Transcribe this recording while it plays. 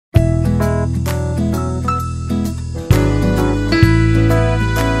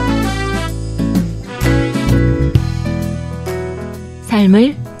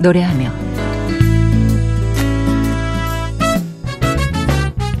삶을 노래하며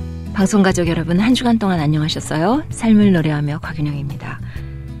방송가족 여러분, 한 주간 동안 안녕하셨어요? 삶을 노래하며 곽윤영입니다.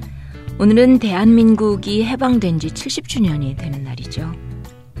 오늘은 대한민국이 해방된 지 70주년이 되는 날이죠.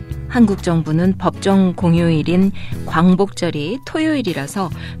 한국 정부는 법정 공휴일인 광복절이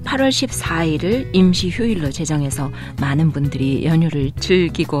토요일이라서 8월 14일을 임시 휴일로 제정해서 많은 분들이 연휴를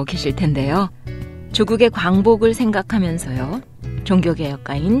즐기고 계실 텐데요. 조국의 광복을 생각하면서요,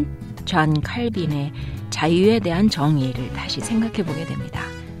 종교개혁가인 존 칼빈의 자유에 대한 정의를 다시 생각해 보게 됩니다.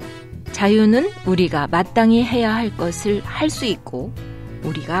 자유는 우리가 마땅히 해야 할 것을 할 수 있고,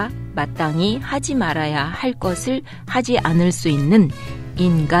 우리가 마땅히 하지 말아야 할 것을 하지 않을 수 있는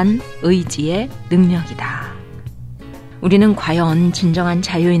인간 의지의 능력이다. 우리는 과연 진정한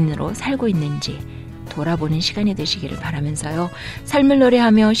자유인으로 살고 있는지 돌아보는 시간이 되시기를 바라면서요, 삶을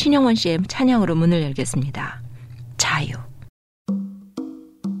노래하며 신영원 씨의 찬양으로 문을 열겠습니다. 자유.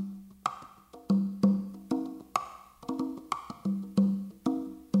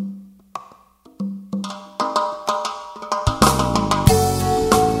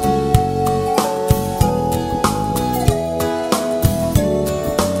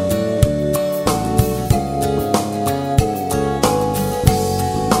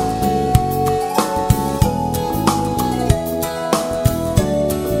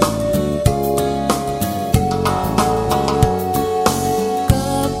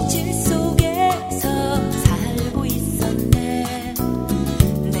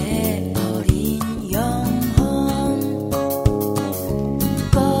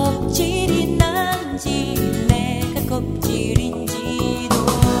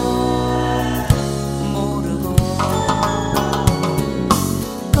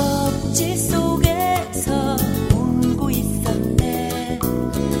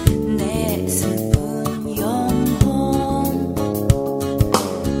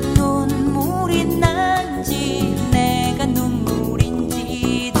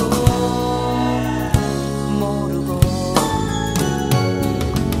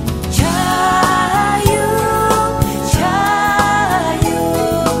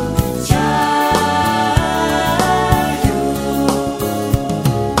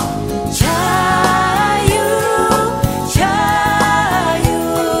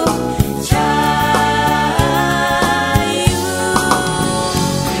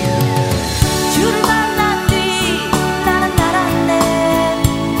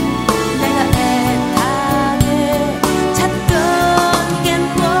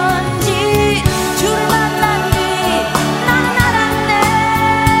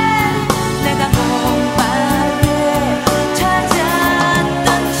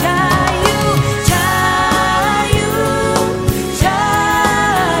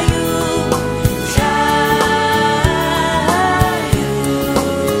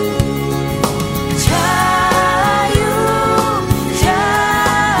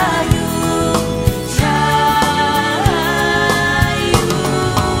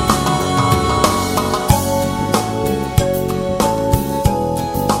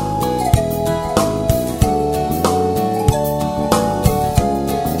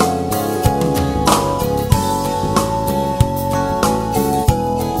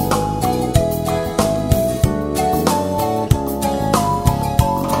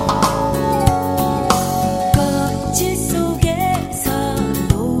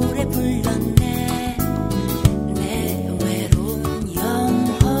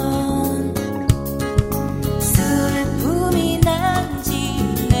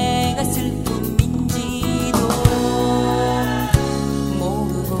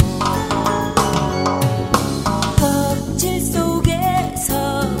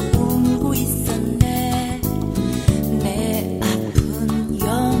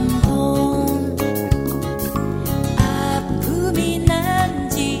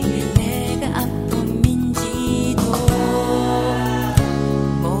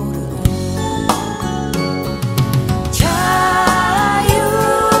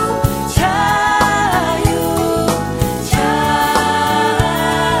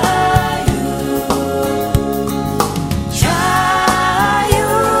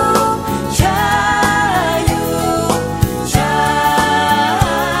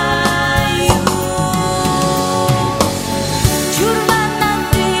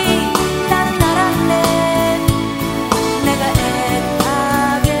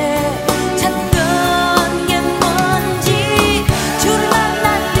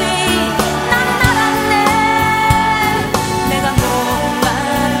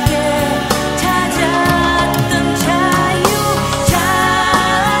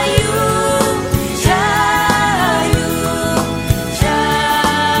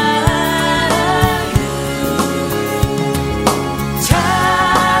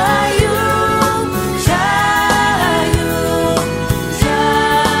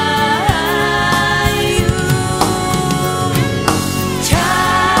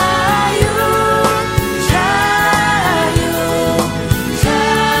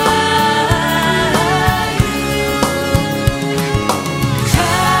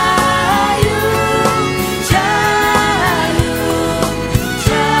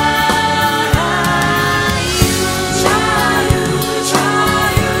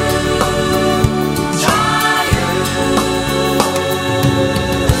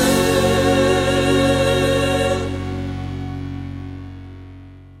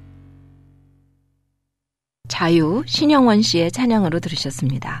 자유, 신영원 씨의 찬양으로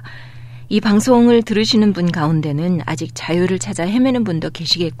들으셨습니다. 이 방송을 들으시는 분 가운데는 아직 자유를 찾아 헤매는 분도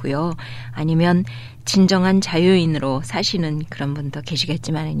계시겠고요. 아니면 진정한 자유인으로 사시는 그런 분도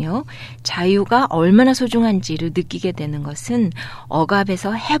계시겠지만요. 자유가 얼마나 소중한지를 느끼게 되는 것은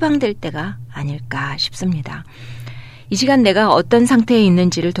억압에서 해방될 때가 아닐까 싶습니다. 이 시간 내가 어떤 상태에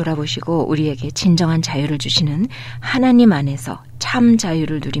있는지를 돌아보시고 우리에게 진정한 자유를 주시는 하나님 안에서 참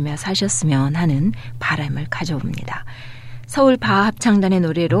자유를 누리며 사셨으면 하는 바람을 가져옵니다. 서울 바합창단의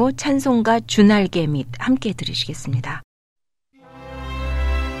노래로 찬송가 주날개 밑 함께 들으시겠습니다.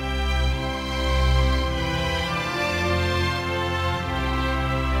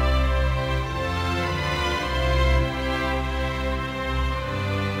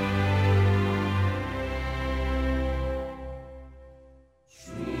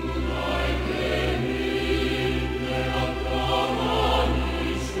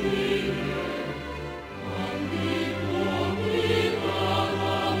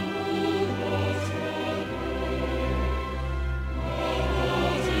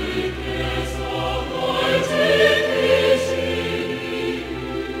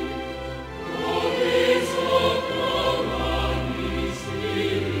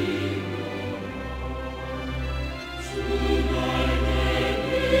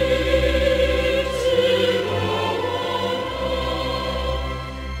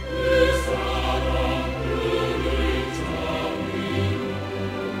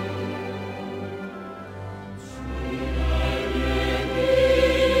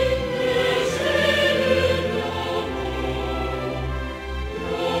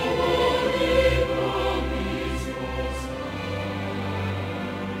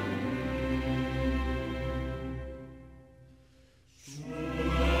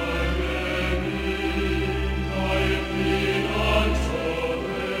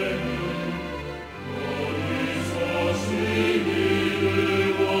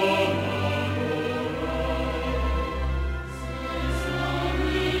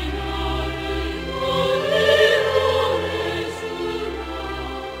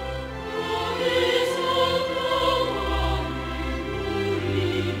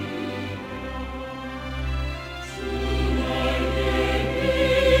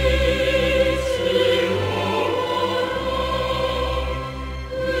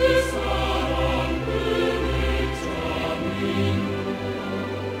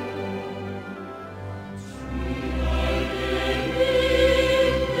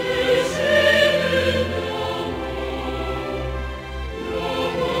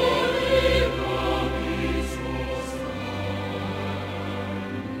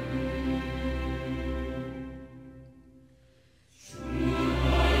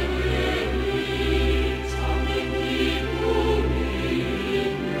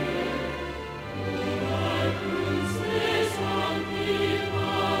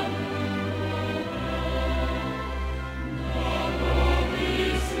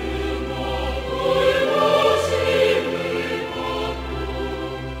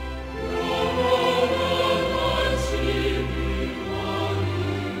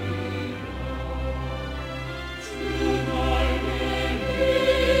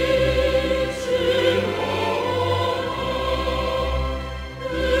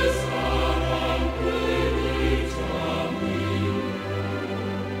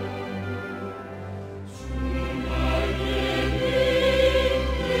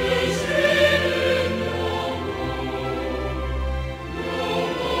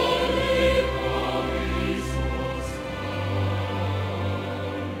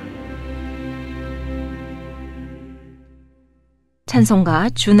 찬송가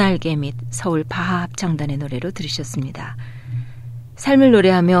주날개 및 서울 바합창단의 노래로 들으셨습니다. 삶을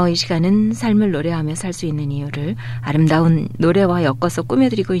노래하며 이 시간은 삶을 노래하며 살 수 있는 이유를 아름다운 노래와 엮어서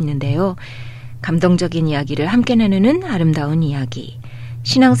꾸며드리고 있는데요. 감동적인 이야기를 함께 나누는 아름다운 이야기,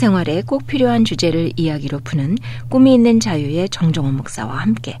 신앙생활에 꼭 필요한 주제를 이야기로 푸는 꿈이 있는 자유의 정종원 목사와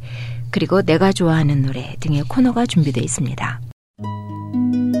함께, 그리고 내가 좋아하는 노래 등의 코너가 준비되어 있습니다.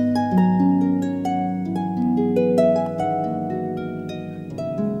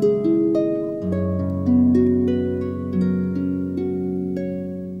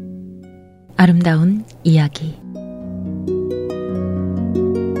 아름다운 이야기.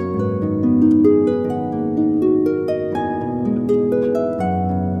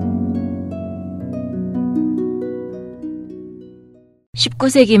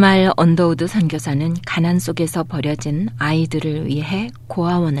 (19세기) 말 언더우드 선교사는 가난 속에서 버려진 아이들을 위해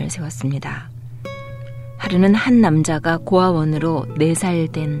고아원을 세웠습니다. 하루는 한 남자가 고아원으로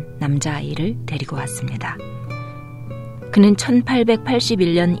 4살 된 남자아이를 데리고 왔습니다. 그는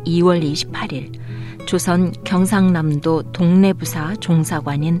 1881년 2월 28일 조선 경상남도 동래부사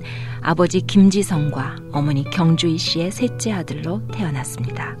종사관인 아버지 김지성과 어머니 경주희 씨의 셋째 아들로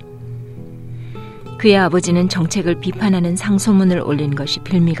태어났습니다. 그의 아버지는 정책을 비판하는 상소문을 올린 것이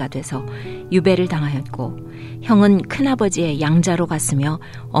빌미가 돼서 유배를 당하였고, 형은 큰아버지의 양자로 갔으며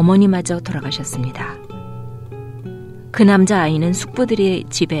어머니마저 돌아가셨습니다. 그 남자 아이는 숙부들의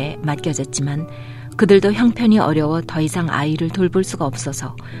집에 맡겨졌지만 그들도 형편이 어려워 더 이상 아이를 돌볼 수가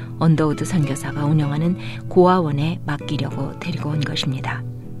없어서 언더우드 선교사가 운영하는 고아원에 맡기려고 데리고 온 것입니다.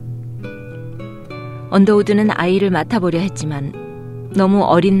 언더우드는 아이를 맡아보려 했지만 너무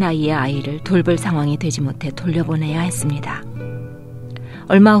어린 나이에 아이를 돌볼 상황이 되지 못해 돌려보내야 했습니다.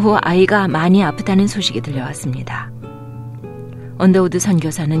 얼마 후 아이가 많이 아프다는 소식이 들려왔습니다. 언더우드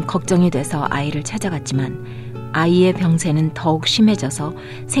선교사는 걱정이 돼서 아이를 찾아갔지만 아이의 병세는 더욱 심해져서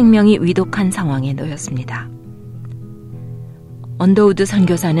생명이 위독한 상황에 놓였습니다. 언더우드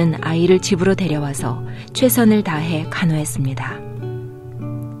선교사는 아이를 집으로 데려와서 최선을 다해 간호했습니다.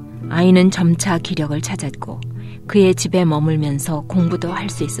 아이는 점차 기력을 찾았고 그의 집에 머물면서 공부도 할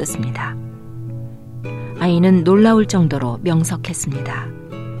수 있었습니다. 아이는 놀라울 정도로 명석했습니다.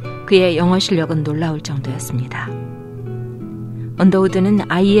 그의 영어 실력은 놀라울 정도였습니다. 언더우드는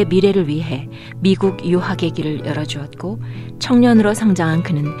아이의 미래를 위해 미국 유학의 길을 열어주었고, 청년으로 성장한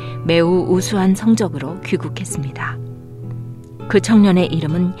그는 매우 우수한 성적으로 귀국했습니다. 그 청년의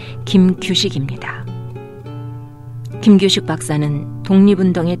이름은 김규식입니다. 김규식 박사는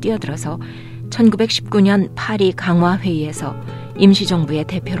독립운동에 뛰어들어서 1919년 파리 강화회의에서 임시정부의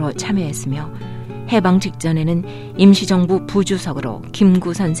대표로 참여했으며, 해방 직전에는 임시정부 부주석으로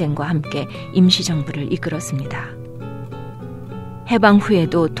김구 선생과 함께 임시정부를 이끌었습니다. 해방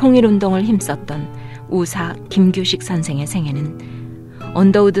후에도 통일운동을 힘썼던 우사 김규식 선생의 생애는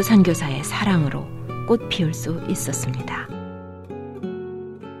언더우드 선교사의 사랑으로 꽃 피울 수 있었습니다.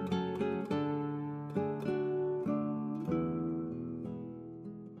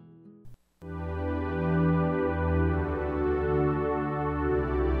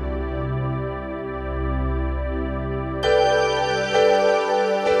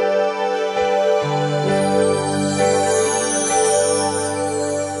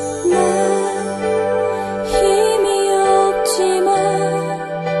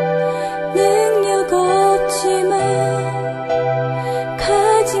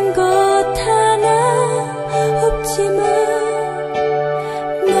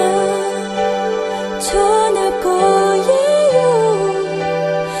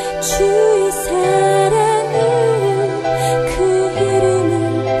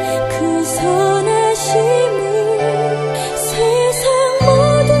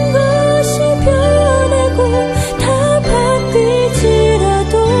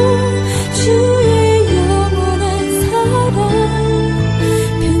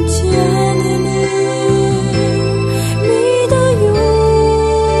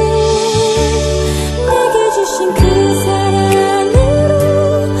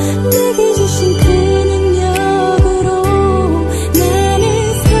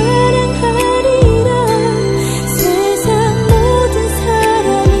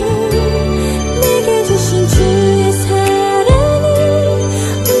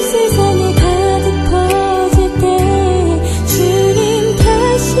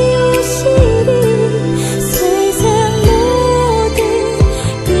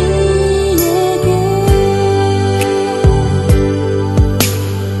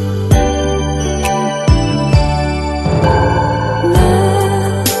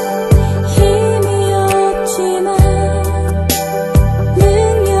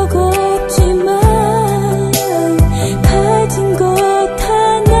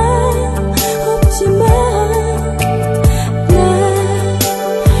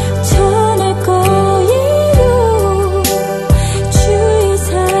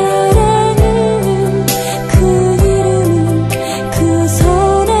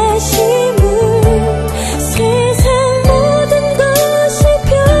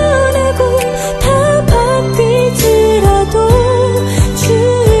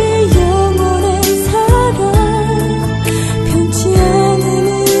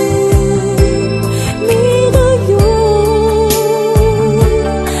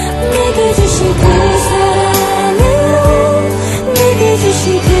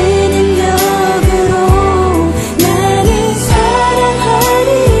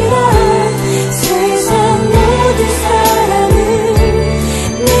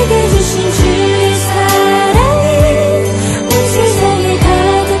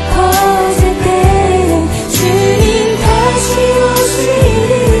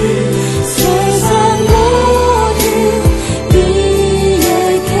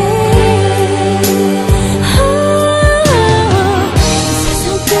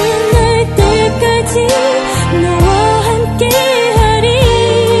 너와 함께하리.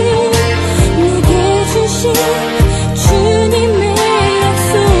 내게 주신 주님의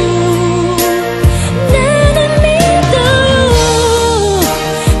약속 나는 믿어.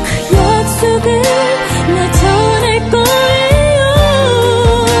 그 약속을 나 전할 거예요.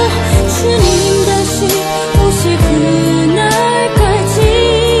 주님 다시 오실 그날까지.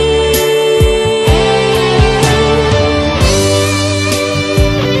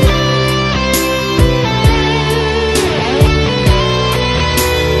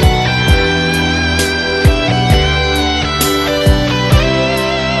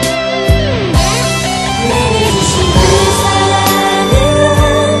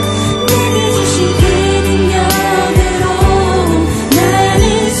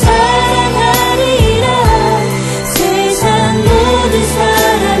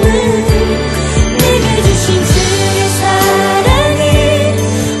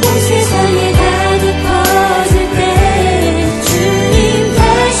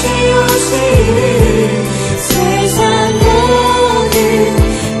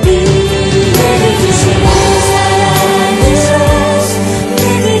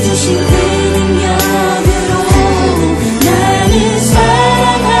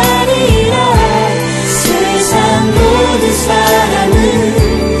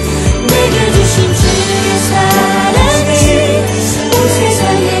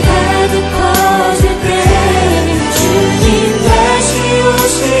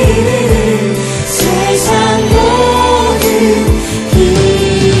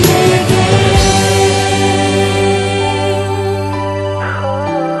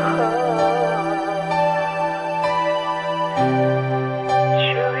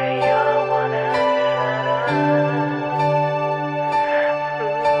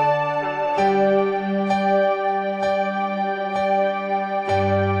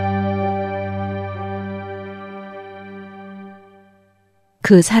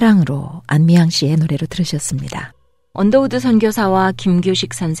 그 사랑으로 안미양 씨의 노래로 들으셨습니다. 언더우드 선교사와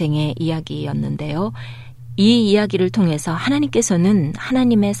김규식 선생의 이야기였는데요. 이 이야기를 통해서 하나님께서는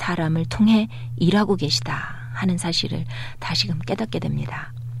하나님의 사람을 통해 일하고 계시다 하는 사실을 다시금 깨닫게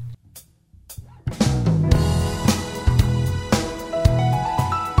됩니다.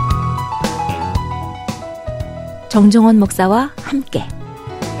 정정원 목사와 함께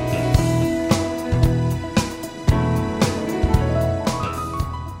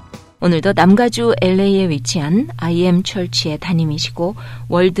오늘도 남가주 LA에 위치한 IM 철치의 담임이시고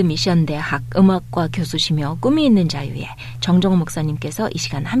월드 미션 대학 음악과 교수시며 꿈이 있는 자유의 정정원 목사님께서 이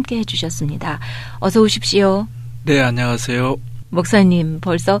시간 함께 해주셨습니다. 어서 오십시오. 네, 안녕하세요. 목사님,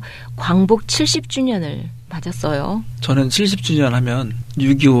 벌써 광복 70주년을 맞았어요. 저는 70주년 하면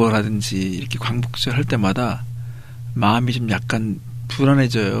 6.25라든지 이렇게 광복절 할 때마다 마음이 좀 약간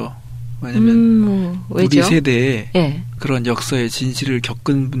불안해져요. 왜냐면 왜죠? 우리 세대에 네. 그런 역사의 진실을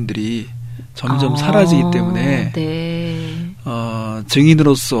겪은 분들이 점점 사라지기 때문에 네.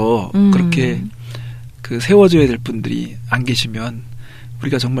 증인으로서 그렇게 그 세워줘야 될 분들이 안 계시면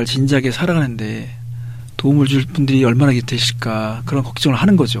우리가 정말 진지하게 살아가는데 도움을 줄 분들이 얼마나 계실까 그런 걱정을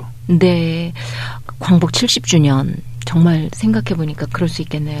하는 거죠. 네. 광복 70주년 정말 생각해보니까 그럴 수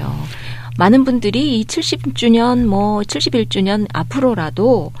있겠네요. 많은 분들이 이 70주년, 71주년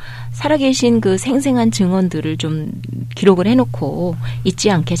앞으로라도 살아계신 그 생생한 증언들을 좀 기록을 해놓고 잊지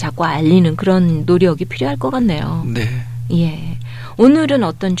않게 자꾸 알리는 그런 노력이 필요할 것 같네요. 네. 예. 오늘은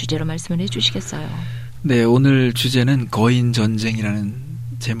어떤 주제로 말씀을 해주시겠어요? 네, 오늘 주제는 거인 전쟁이라는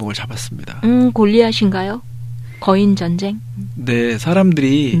제목을 잡았습니다. 골리앗인가요? 거인 전쟁? 네,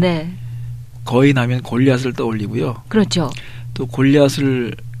 사람들이 네. 거인하면 골리앗을 떠올리고요. 그렇죠. 또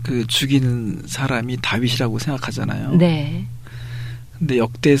골리앗을 죽이는 사람이 다윗이라고 생각하잖아요. 네. 근데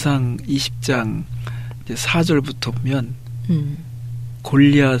역대상 20장 4절부터 보면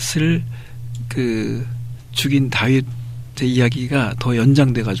골리앗을 죽인 다윗의 이야기가 더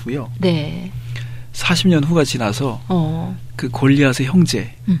연장돼 가지고요. 네. 40년 후가 지나서 그 골리앗의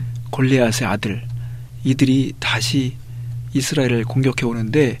형제, 골리앗의 아들 이들이 다시 이스라엘을 공격해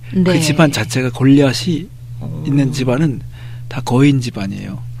오는데 네. 그 집안 자체가 골리앗이 있는 집안은 다 거인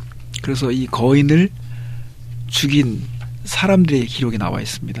집안이에요. 그래서 이 거인을 죽인 사람들의 기록이 나와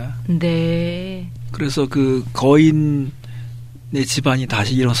있습니다. 네. 그래서 그 거인의 집안이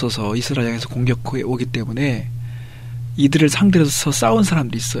다시 일어서서 이스라엘 향해서 공격해 오기 때문에 이들을 상대로서 싸운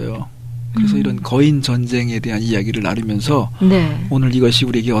사람들이 있어요. 그래서 이런 거인 전쟁에 대한 이야기를 나누면서 네. 오늘 이것이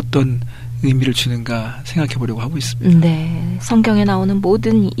우리에게 어떤 의미를 주는가 생각해 보려고 하고 있습니다. 네. 성경에 나오는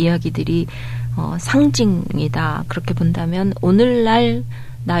모든 이야기들이 상징이다. 그렇게 본다면 오늘날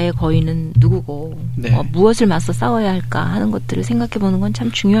나의 거인은 누구고 네. 무엇을 맞서 싸워야 할까 하는 것들을 생각해 보는 건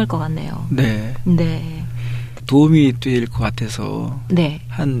참 중요할 것 같네요. 네. 네. 도움이 될 것 같아서 네.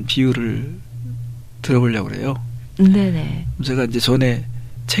 한 비유를 들어보려고 그래요. 네네. 제가 이제 전에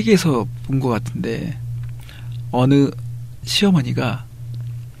책에서 본 것 같은데 어느 시어머니가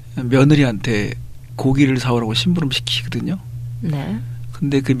며느리한테 고기를 사오라고 심부름 시키거든요. 네.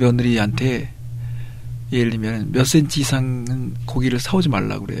 근데 그 며느리한테 예를 들면 몇 센치 이상은 고기를 사오지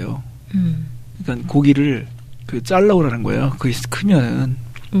말라고 그래요. 그러니까 고기를 잘라오라는 거예요. 그게 크면은.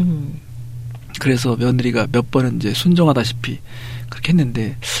 그래서 며느리가 몇 번은 이제 순종하다시피 그렇게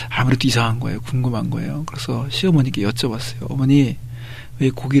했는데 아무래도 이상한 거예요. 궁금한 거예요. 그래서 시어머니께 여쭤봤어요. 어머니, 왜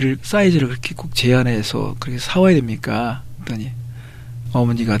고기를 사이즈를 그렇게 꼭 제한해서 그렇게 사와야 됩니까? 그랬더니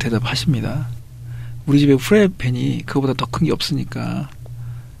어머니가 대답하십니다. 우리 집에 프라이팬이 그거보다 더 큰 게 없으니까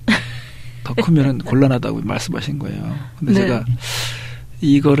더 크면은 곤란하다고 말씀하신 거예요. 근데 네. 제가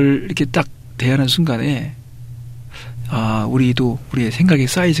이거를 이렇게 딱 대하는 순간에 우리도 우리의 생각의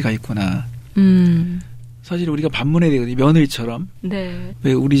사이즈가 있구나. 사실 우리가 반문해야 되거든요. 며느리처럼. 네.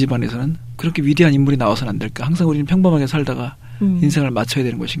 왜 우리 집안에서는 그렇게 위대한 인물이 나와서는 안 될까? 항상 우리는 평범하게 살다가 인생을 맞춰야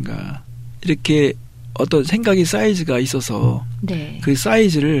되는 것인가? 이렇게 어떤 생각의 사이즈가 있어서 네. 그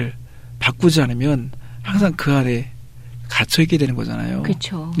사이즈를 바꾸지 않으면 항상 그 안에 갇혀 있게 되는 거잖아요.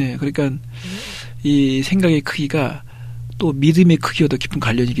 그렇죠. 네, 그러니까 이 생각의 크기가 또 믿음의 크기와 더 깊은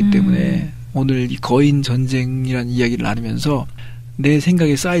관련이기 때문에 오늘 이 거인 전쟁이라는 이야기를 나누면서 내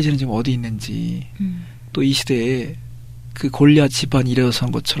생각의 사이즈는 지금 어디 있는지 또 이 시대에 그 골리앗 집안이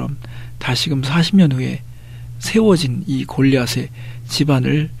일어선 것처럼 다시금 40년 후에 세워진 이 골리앗의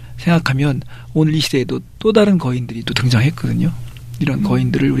집안을 생각하면 오늘 이 시대에도 또 다른 거인들이 또 등장했거든요. 이런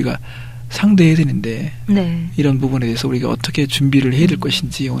거인들을 우리가 상대해야 되는데 네. 이런 부분에 대해서 우리가 어떻게 준비를 해야 될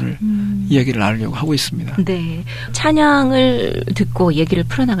것인지 오늘 이야기를 나누려고 하고 있습니다. 네. 찬양을 듣고 얘기를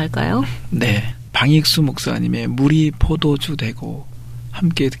풀어나갈까요? 네. 방익수 목사님의 물이 포도주 되고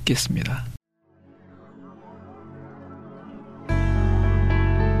함께 듣겠습니다.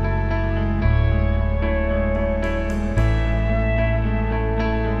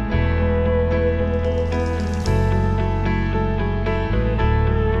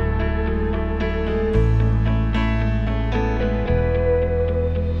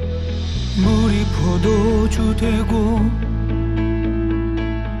 물이 포도주 되고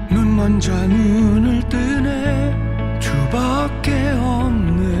눈먼 자 눈을 뜨네. 주밖에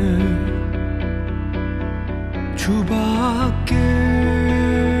없네. 주밖에.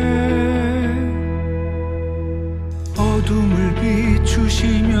 어둠을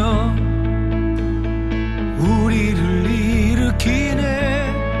비추시며 우리를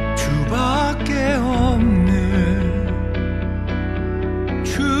일으키네. 주밖에 없네.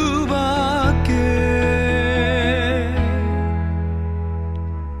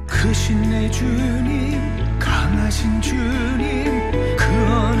 크신 내 주님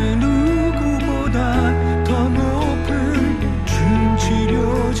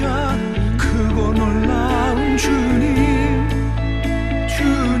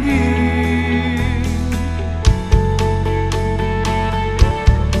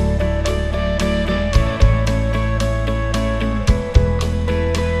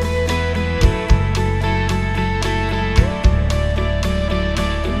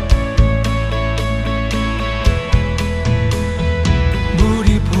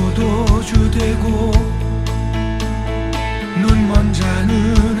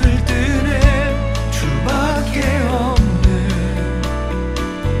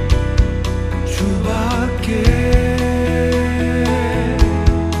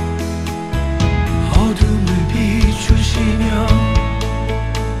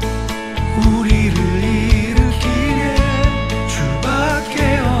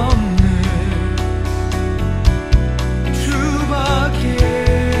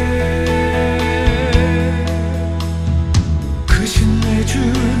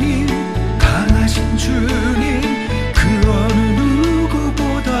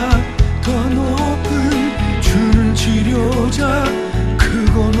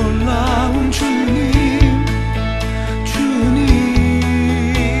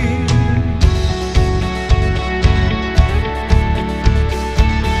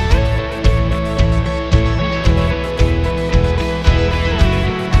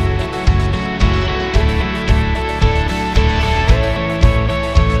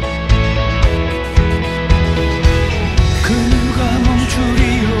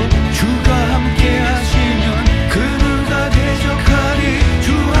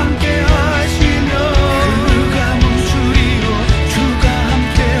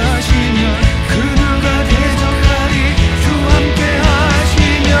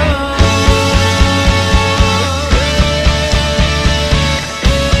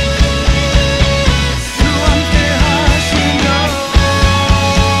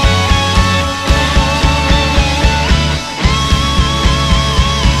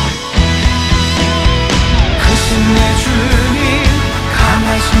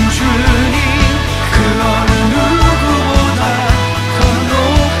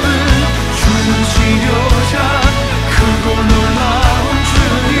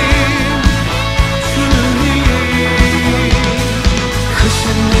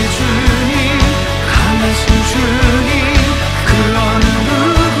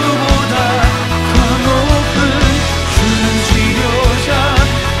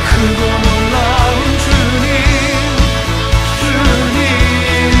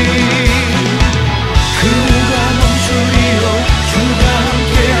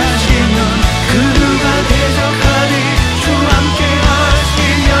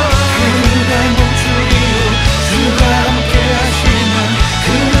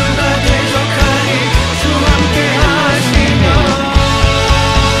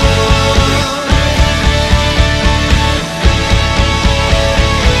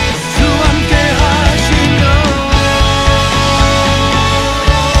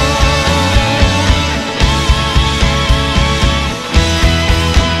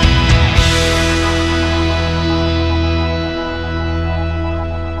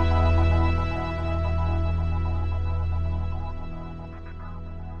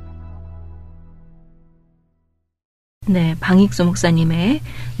네, 방익수 목사님의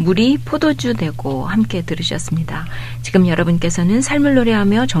물이 포도주 되고 함께 들으셨습니다. 지금 여러분께서는 삶을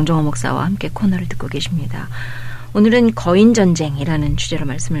노래하며 정정호 목사와 함께 코너를 듣고 계십니다. 오늘은 거인전쟁이라는 주제로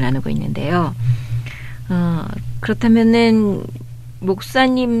말씀을 나누고 있는데요. 그렇다면은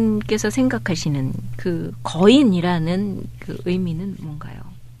목사님께서 생각하시는 그 거인이라는 그 의미는 뭔가요?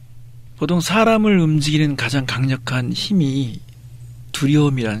 보통 사람을 움직이는 가장 강력한 힘이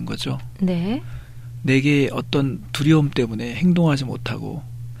두려움이라는 거죠. 네. 내게 어떤 두려움 때문에 행동하지 못하고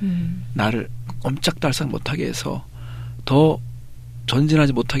나를 꼼짝달싹 못하게 해서 더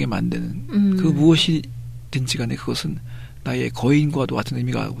전진하지 못하게 만드는 그 무엇이든지 간에 그것은 나의 거인과도 같은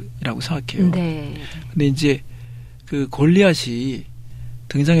의미라고 생각해요. 네. 근데 이제 그 골리앗이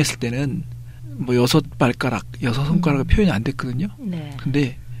등장했을 때는 뭐 6발가락, 6손가락을 표현이 안 됐거든요. 네.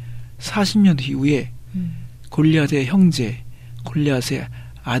 근데 40년 이후에 골리앗의 형제, 골리앗의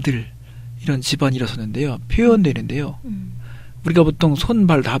아들 이런 집안이 일어섰는데요. 표현되는데요. 우리가 보통 손,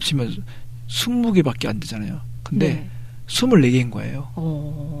 발 다 합치면 20개밖에 안 되잖아요. 근데 네. 24개인 거예요.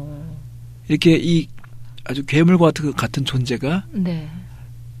 이렇게 이 아주 괴물과 같은 존재가 네.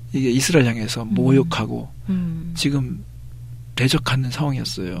 이게 이스라엘 향해서 모욕하고 지금 대적하는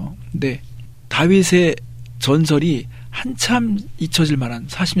상황이었어요. 근데 다윗의 전설이 한참 잊혀질 만한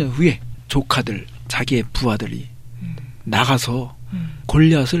 40년 후에 조카들, 자기의 부하들이 나가서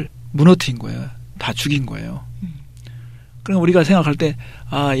골리앗을 무너뜨린 거예요. 다 죽인 거예요. 그럼 우리가 생각할 때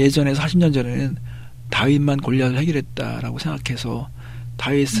예전에 40년 전에는 다윗만 골리앗을 해결했다라고 생각해서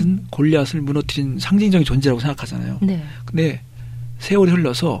다윗은 골리앗을 무너뜨린 상징적인 존재라고 생각하잖아요. 네. 근데 세월이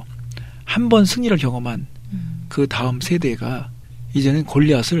흘러서 한 번 승리를 경험한 그 다음 세대가 이제는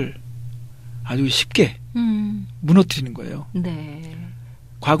골리앗을 아주 쉽게 무너뜨리는 거예요. 네.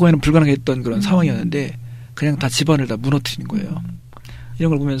 과거에는 불가능했던 그런 상황이었는데 그냥 다 집안을 다 무너뜨리는 거예요. 이런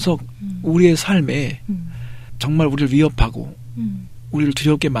걸 보면서 우리의 삶에 정말 우리를 위협하고 우리를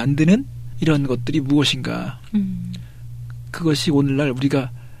두렵게 만드는 이런 것들이 무엇인가. 그것이 오늘날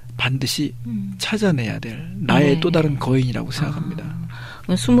우리가 반드시 찾아내야 될 나의 네. 또 다른 거인이라고 생각합니다.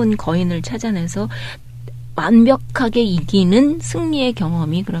 숨은 거인을 찾아내서 완벽하게 이기는 승리의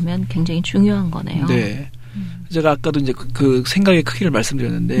경험이 그러면 굉장히 중요한 거네요. 네. 제가 아까도 이제 그 생각의 크기를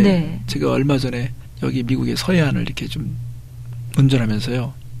말씀드렸는데 네. 제가 얼마 전에 여기 미국의 서해안을 이렇게 좀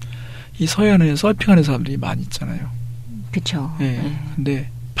운전하면서요. 이 서해안에 서핑하는 사람들이 많이 있잖아요. 그렇죠. 네. 근데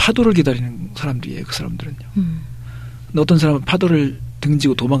파도를 기다리는 사람들이에요. 그 사람들은요. 근데 어떤 사람은 파도를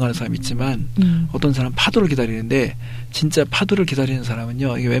등지고 도망가는 사람이 있지만 어떤 사람은 파도를 기다리는데 진짜 파도를 기다리는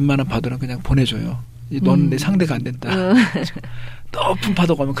사람은요. 이게 웬만한 파도는 그냥 보내줘요. 너는 내 상대가 안 된다. 높은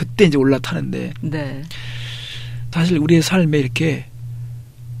파도가 오면 그때 이제 올라타는데 네. 사실 우리의 삶에 이렇게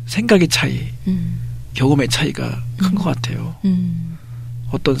생각의 차이, 경험의 차이가 큰 것 같아요.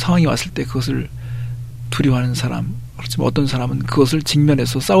 어떤 상황이 왔을 때 그것을 두려워하는 사람, 그렇지만 어떤 사람은 그것을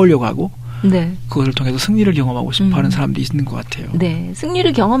직면해서 싸우려고 하고 네. 그것을 통해서 승리를 경험하고 싶어하는 사람들이 있는 것 같아요. 네.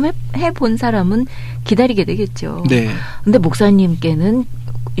 승리를 경험해 본 사람은 기다리게 되겠죠. 네. 근데 목사님께는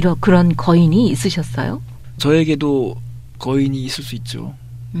그런 거인이 있으셨어요? 저에게도 거인이 있을 수 있죠.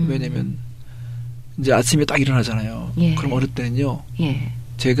 왜냐면 이제 아침에 딱 일어나잖아요. 예. 그럼 어릴 때는요. 예.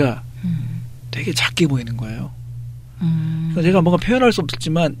 제가 되게 작게 보이는 거예요. 그러니까 제가 뭔가 표현할 수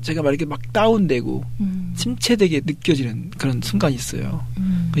없었지만 제가 막 이렇게 막 다운되고 침체되게 느껴지는 그런 순간이 있어요.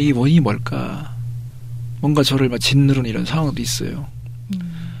 이게 원인이 뭘까? 뭔가 저를 막 짓누르는 이런 상황도 있어요.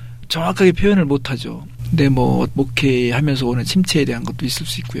 정확하게 표현을 못하죠. 근데 뭐 목회하면서 오는 침체에 대한 것도 있을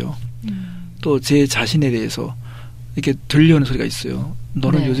수 있고요. 또 제 자신에 대해서 이렇게 들려오는 소리가 있어요.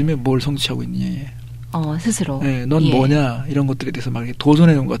 너는 네. 요즘에 뭘 성취하고 있니? 스스로. 네, 넌 예. 뭐냐? 이런 것들에 대해서 막 이렇게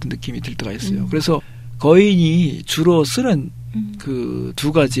도전해놓은 것 같은 느낌이 들 때가 있어요. 그래서 거인이 주로 쓰는 그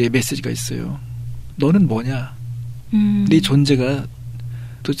두 가지의 메시지가 있어요. 너는 뭐냐? 네 존재가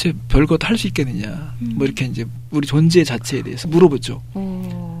도대체 별것 할 수 있겠느냐? 뭐 이렇게 이제 우리 존재 자체에 대해서 물어보죠.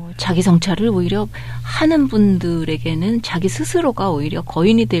 자기 성찰을 오히려 하는 분들에게는 자기 스스로가 오히려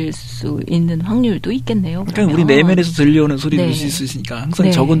거인이 될 수 있는 확률도 있겠네요. 그러니까 우리 내면에서 들려오는 소리도 네. 있을 수 있으니까 항상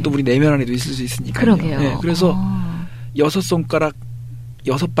네. 적은 또 우리 내면 안에도 있을 수 있으니까. 그러게요. 네, 그래서 6손가락,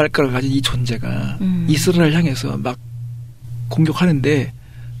 6발가락을 가진 이 존재가 이스라엘 향해서 막 공격하는데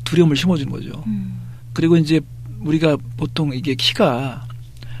두려움을 심어주는 거죠. 그리고 이제 우리가 보통 이게 키가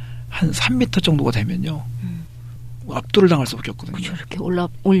한 3m 정도가 되면요. 압도를 당할 수밖에 없거든요. 그렇죠. 이렇게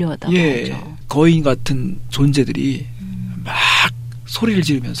올려다가. 예, 거인 같은 존재들이 막 소리를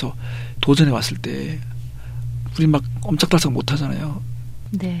지르면서 도전해 왔을 때 우리 막 옴짝달싹 못하잖아요.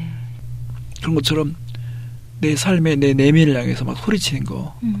 네. 그런 것처럼 내 삶의 내 내면을 향해서 막 소리치는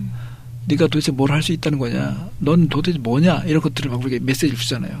거. 네가 도대체 뭘 할 수 있다는 거냐? 넌 도대체 뭐냐? 이런 것들을 막 우리에게 메시지를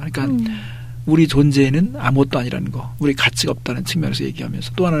주잖아요. 그러니까 우리 존재는 아무것도 아니라는 거, 우리 가치가 없다는 측면에서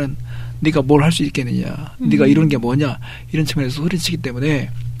얘기하면서, 또 하나는 네가 뭘 할 수 있겠느냐, 네가 이런 게 뭐냐, 이런 측면에서 소리치기 때문에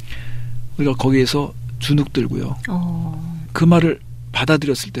우리가 거기에서 주눅들고요. 그 말을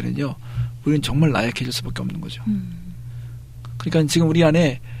받아들였을 때는요, 우리는 정말 나약해질 수밖에 없는 거죠. 그러니까 지금 우리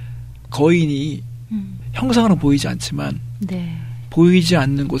안에 거인이 형상으로 보이지 않지만 네. 보이지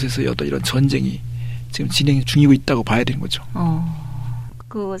않는 곳에서의 어떤 이런 전쟁이 지금 진행 중이고 있다고 봐야 되는 거죠.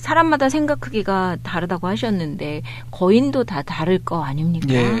 그 사람마다 생각 크기가 다르다고 하셨는데 거인도 다 다를 거 아닙니까?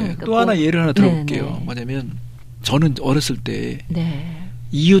 예. 그러니까 또 하나 예를 하나 들어볼게요. 네네. 뭐냐면 저는 어렸을 때 네.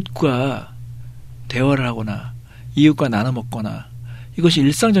 이웃과 대화를 하거나 이웃과 나눠 먹거나 이것이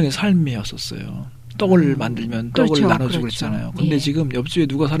일상적인 삶이었었어요. 떡을 만들면 떡을 그렇죠, 나눠주고 그렇죠. 그랬잖아요. 근데 예. 지금 옆집에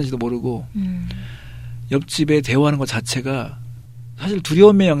누가 사는지도 모르고 옆집에 대화하는 것 자체가 사실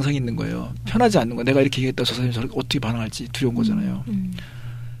두려움의 양상이 있는 거예요. 편하지 않는 거예요. 내가 이렇게 얘기했다 저 사람이 저렇게 어떻게 반응할지 두려운 거잖아요.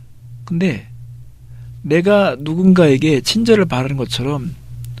 근데 내가 누군가에게 친절을 바라는 것처럼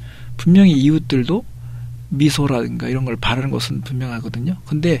분명히 이웃들도 미소라든가 이런 걸 바라는 것은 분명하거든요.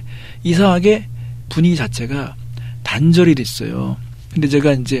 근데 이상하게 분위기 자체가 단절이 됐어요. 근데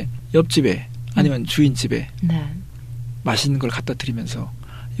제가 이제 옆집에 아니면 주인집에 네. 맛있는 걸 갖다 드리면서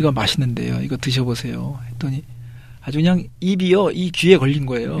이거 맛있는데요. 이거 드셔보세요. 했더니 아주 그냥 입이요. 이 귀에 걸린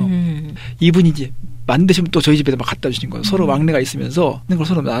거예요. 이분이 이제 만드시면 또 저희 집에다 막 갖다 주신 거예요. 서로 막내가 있으면서 그걸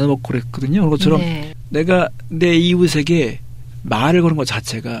서로 나눠 먹고 그랬거든요. 그런 것처럼 네. 내가 내 이웃에게 말을 거는 것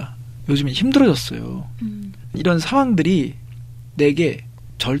자체가 요즘에 힘들어졌어요. 이런 상황들이 내게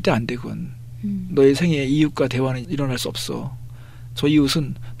절대 안 되건 너의 생애에 이웃과 대화는 일어날 수 없어. 저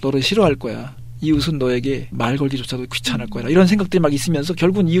이웃은 너를 싫어할 거야. 이웃은 너에게 말 걸기조차도 귀찮을 거야. 이런 생각들이 막 있으면서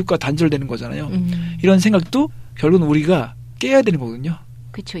결국은 이웃과 단절되는 거잖아요. 이런 생각도 결국은 우리가 깨야 되는 거거든요.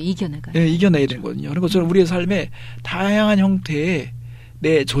 그렇죠. 이겨내가. 네, 이겨내야 되는 거거든요. 그런 것처럼 우리의 삶에 다양한 형태의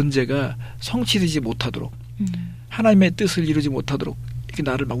내 존재가 성취되지 못하도록 하나님의 뜻을 이루지 못하도록 이렇게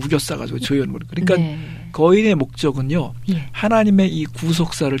나를 막 우겨싸가지고 조여오는 거예요. 그러니까 네. 거인의 목적은요. 예. 하나님의 이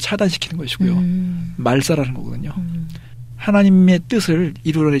구속사를 차단시키는 것이고요. 말살하는 거거든요. 하나님의 뜻을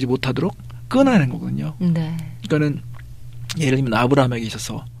이루어내지 못하도록 끊어내는 거거든요. 네. 그러니까는 예를 들면 아브라함에게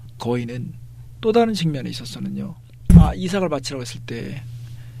있어서 거인은 또 다른 측면에 있어서는요. 이삭을 바치라고 했을 때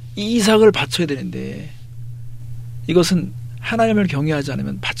이 이삭을 바쳐야 되는데 이것은 하나님을 경외하지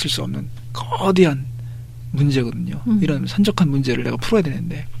않으면 바칠 수 없는 거대한 문제거든요. 이런 산적한 문제를 내가 풀어야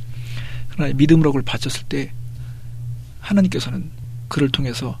되는데 그러나 믿음으로 그걸 바쳤을 때 하나님께서는 그를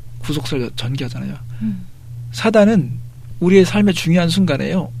통해서 구속사를 전개하잖아요. 사단은 우리의 삶의 중요한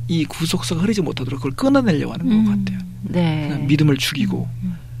순간에요. 이 구속사가 흐르지 못하도록 그걸 끊어내려고 하는 것 같아요. 네. 믿음을 죽이고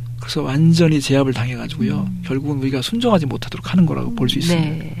그래서 완전히 제압을 당해가지고요. 결국은 우리가 순종하지 못하도록 하는 거라고 볼 수 있습니다.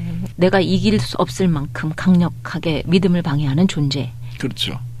 네. 내가 이길 수 없을 만큼 강력하게 믿음을 방해하는 존재.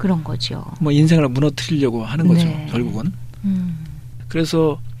 그렇죠. 그런 거죠. 뭐 인생을 무너뜨리려고 하는 거죠. 네. 결국은.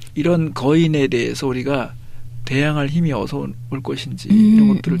 그래서 이런 거인에 대해서 우리가 대항할 힘이 어디서 올 것인지 이런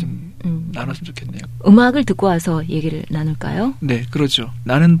것들을 좀 나눴으면 좋겠네요. 음악을 듣고 와서 얘기를 나눌까요? 네, 그렇죠.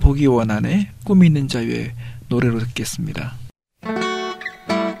 나는 보기 원하네 꿈이 있는 자유의 노래로 듣겠습니다.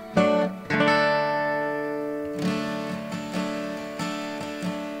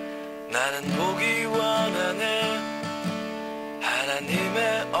 나는 보기 원하네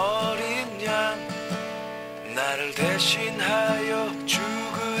하나님의 어린 양 나를 대신하여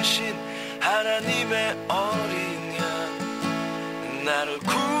죽으신 하나님의 어린 양 나를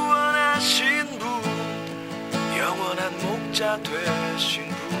구원하신 분 영원한 목자 되신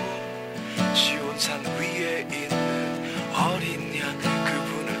분 시온산 위에 있는 어린 양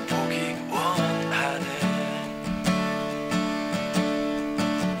그분을 보기 원하네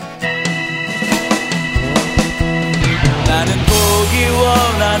나는 보기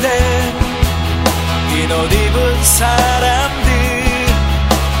원하네 흰 옷 입은 사람들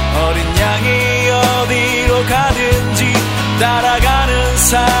어린 양이 어디로 가든지 따라가는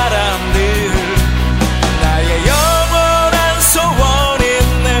사람들 나의 영원한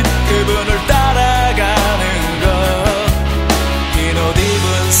소원이네 그분을 따라가는 것흰 옷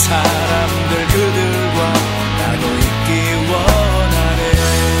입은 사람들 그들과 나도 있기 원하네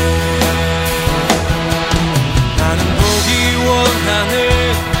나는 보기 원하네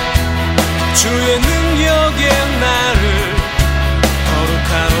주의 능력에 나를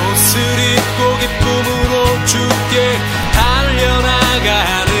거룩한 옷을 입고 기쁨으로 주께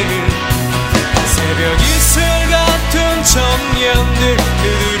달려나가는 새벽 이슬 같은 청년들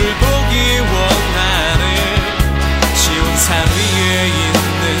그들을 보기 원하는 시온산 위에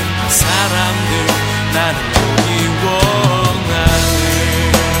있는 사람들 나는 보기 원하네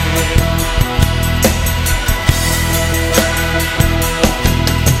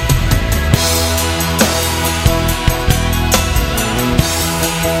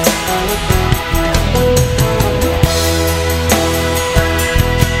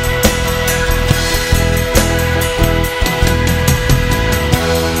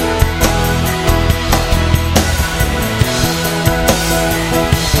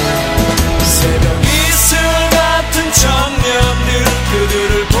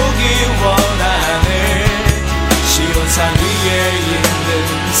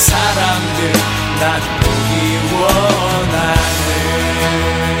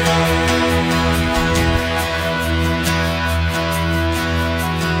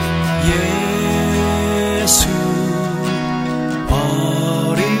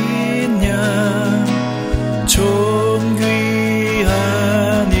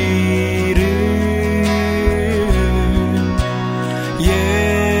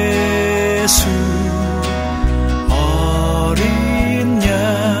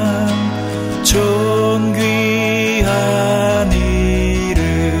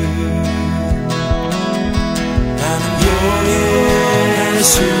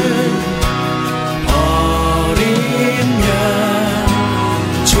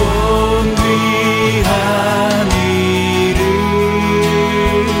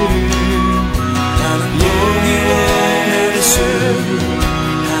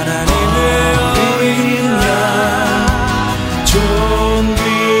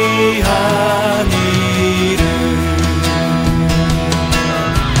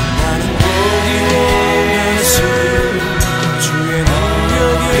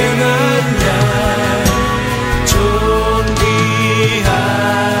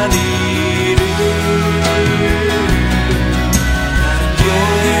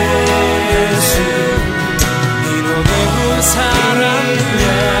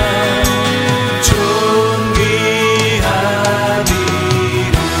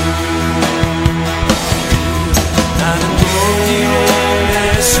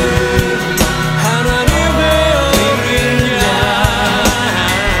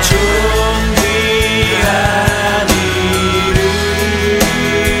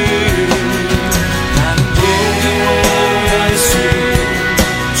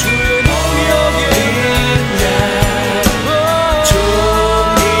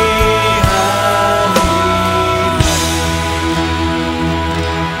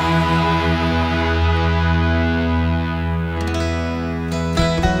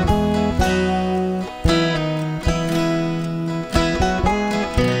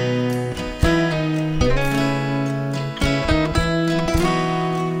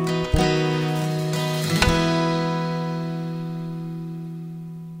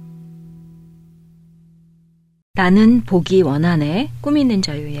나는 보기 원하네 꿈이 있는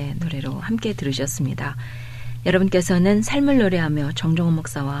자유의 노래로 함께 들으셨습니다. 여러분께서는 삶을 노래하며 정종원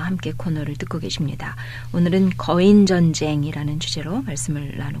목사와 함께 코너를 듣고 계십니다. 오늘은 거인전쟁이라는 주제로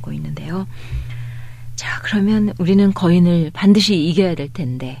말씀을 나누고 있는데요. 자, 그러면 우리는 거인을 반드시 이겨야 될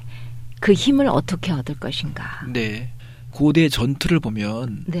텐데 그 힘을 어떻게 얻을 것인가? 네. 고대 전투를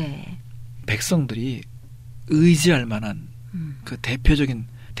보면 네. 백성들이 의지할 만한 그 대표적인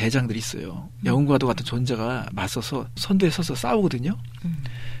대장들이 있어요. 영웅과도 같은 존재가 맞서서 선두에 서서 싸우거든요.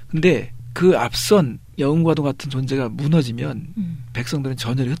 근데 그 앞선 영웅과도 같은 존재가 무너지면 백성들은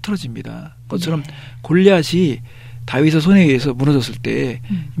전열이 흐트러집니다. 그것처럼 네. 골리앗이 다윗의 손에 의해서 무너졌을 때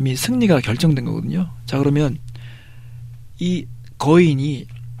이미 승리가 결정된 거거든요. 자, 그러면 이 거인이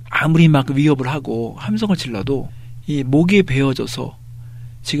아무리 막 위협을 하고 함성을 질러도 이 목에 베어져서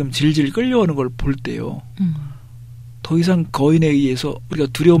지금 질질 끌려오는 걸 볼 때요. 더 이상 거인에 의해서 우리가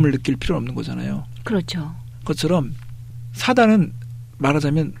두려움을 느낄 필요는 없는 거잖아요. 그렇죠. 그것처럼 사단은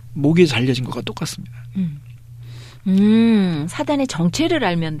말하자면 목에 잘려진 것과 똑같습니다. 사단의 정체를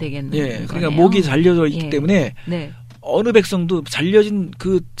알면 되겠네요. 예, 그러니까 목이 잘려져 있기 때문에 네. 어느 백성도 잘려진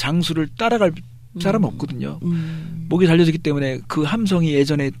그 장수를 따라갈 사람은 없거든요. 목이 잘려졌기 때문에 그 함성이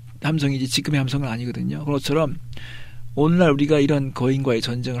예전의 함성이지 지금의 함성은 아니거든요. 그것처럼 오늘날 우리가 이런 거인과의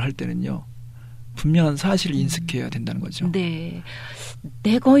전쟁을 할 때는요. 분명한 사실을 인식해야 된다는 거죠. 네.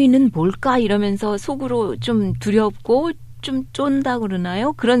 내 거인은 뭘까 이러면서 속으로 좀 두렵고 좀 쫀다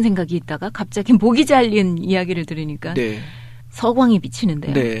그러나요? 그런 생각이 있다가 갑자기 목이 잘린 이야기를 들으니까 네. 서광이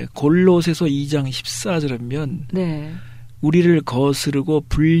비치는데요. 네. 골로새서 2장 14절에 보면 네. 우리를 거스르고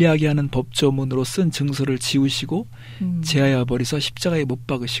불리하게 하는 법조문으로 쓴 증서를 지우시고 제하여 버리사 십자가에 못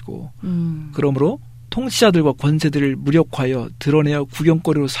박으시고 그러므로 통치자들과 권세들을 무력화하여 드러내어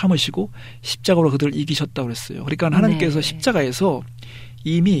구경거리로 삼으시고 십자가로 그들을 이기셨다고 그랬어요. 그러니까 하나님께서 네. 십자가에서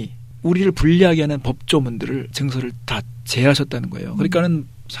이미 우리를 불리하게 하는 법조문들을 증서를 다 제하셨다는 거예요. 그러니까는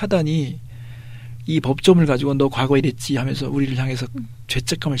사단이 이 법조문을 가지고 너 과거에 이랬지 하면서 우리를 향해서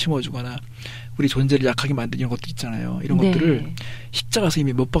죄책감을 심어주거나 우리 존재를 약하게 만드는 이런 것들 있잖아요. 이런 네. 것들을 십자가에서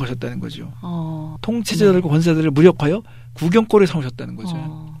이미 못 박으셨다는 거죠. 통치자들과 네. 권세들을 무력화하여 구경거리에 삼으셨다는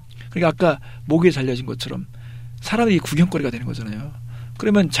거죠. 그러니까 아까 목에 잘려진 것처럼 사람이 구경거리가 되는 거잖아요.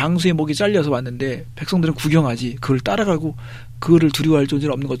 그러면 장수의 목이 잘려서 왔는데 백성들은 구경하지 그걸 따라가고 그거를 두려워할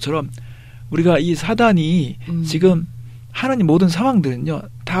존재는 없는 것처럼 우리가 이 사단이 지금 하나님 모든 상황들은요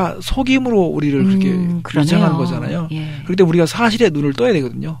다 속임으로 우리를 그렇게 위장하는 거잖아요. 예. 그럴 때 우리가 사실에 눈을 떠야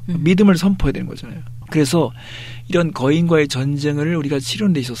되거든요. 믿음을 선포해야 되는 거잖아요. 그래서 이런 거인과의 전쟁을 우리가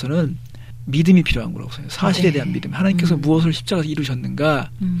치르는 데 있어서는 믿음이 필요한 거라고 생각해요. 사실에 네. 대한 믿음. 하나님께서 무엇을 십자가에서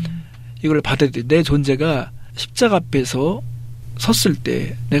이루셨는가 이걸 받아들일 때 내 존재가 십자가 앞에서 섰을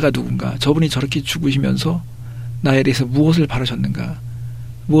때 내가 누군가 저분이 저렇게 죽으시면서 나에 대해서 무엇을 바라셨는가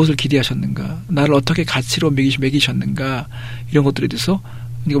무엇을 기대하셨는가 나를 어떻게 가치로 매기셨는가 이런 것들에 대해서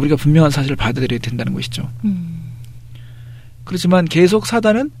우리가 분명한 사실을 받아들여야 된다는 것이죠. 그렇지만 계속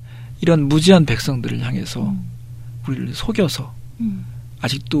사단은 이런 무지한 백성들을 향해서 우리를 속여서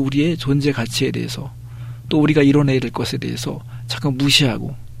아직도 우리의 존재 가치에 대해서 또 우리가 이뤄내야 될 것에 대해서 자꾸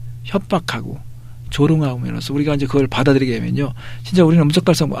무시하고 협박하고 조롱하면서 우리가 이제 그걸 받아들이게 되면요. 진짜 우리는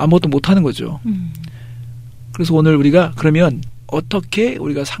무적갈성 아무것도 못하는 거죠. 그래서 오늘 우리가 그러면 어떻게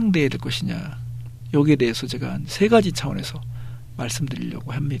우리가 상대해야 될 것이냐. 여기에 대해서 제가 한 3가지 차원에서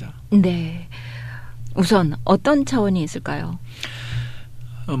말씀드리려고 합니다. 네. 우선 어떤 차원이 있을까요?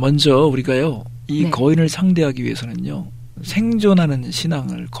 먼저 우리가요. 이 네. 거인을 상대하기 위해서는요. 생존하는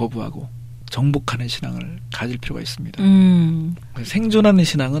신앙을 거부하고 정복하는 신앙을 가질 필요가 있습니다. 생존하는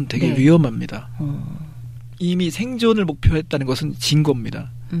신앙은 되게 네. 위험합니다. 이미 생존을 목표했다는 것은 진 겁니다.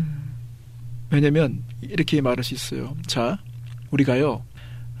 왜냐하면 이렇게 말할 수 있어요. 자, 우리가요.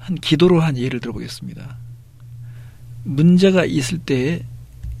 한 기도로 한 예를 들어보겠습니다. 문제가 있을 때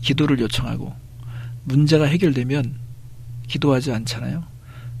기도를 요청하고 문제가 해결되면 기도하지 않잖아요.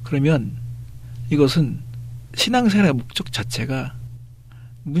 그러면 이것은 신앙생활의 목적 자체가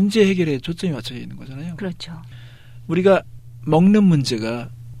문제 해결에 초점이 맞춰져 있는 거잖아요. 그렇죠. 우리가 먹는 문제가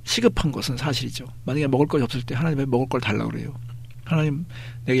시급한 것은 사실이죠. 만약에 먹을 것이 없을 때 하나님이 먹을 걸 달라고 그래요. 하나님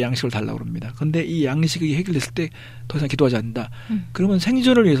내게 양식을 달라고 그럽니다. 그런데 이 양식이 해결됐을 때 더 이상 기도하지 않는다. 그러면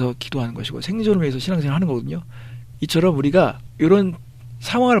생존을 위해서 기도하는 것이고 생존을 위해서 신앙생활을 하는 거거든요. 이처럼 우리가 이런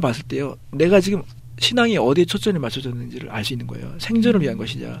상황을 봤을 때요. 내가 지금 신앙이 어디에 초점이 맞춰졌는지를 알 수 있는 거예요. 생존을 위한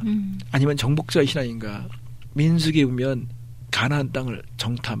것이냐 아니면 정복자의 신앙인가. 민수기에 보면 가나안 땅을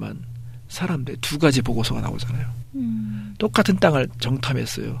정탐한 사람들 2가지 보고서가 나오잖아요. 똑같은 땅을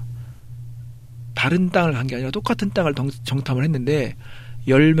정탐했어요. 다른 땅을 간 게 아니라 똑같은 땅을 정탐을 했는데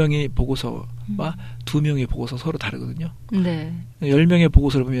 10명의 보고서와 2명의 보고서 서로 다르거든요. 네. 10명의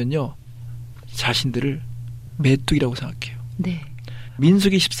보고서를 보면요. 자신들을 메뚜기라고 생각해요. 네.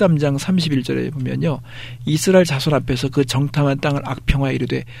 민수기 13장 31절에 보면요. 이스라엘 자손 앞에서 그 정탐한 땅을 악평화에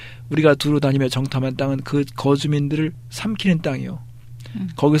이르되 우리가 두루 다니며 정탐한 땅은 그 거주민들을 삼키는 땅이요.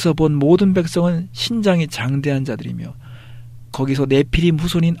 거기서 본 모든 백성은 신장이 장대한 자들이며 거기서 네피림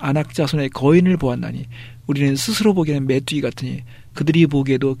후손인 아낙 자손의 거인을 보았나니 우리는 스스로 보기에는 메뚜기 같으니 그들이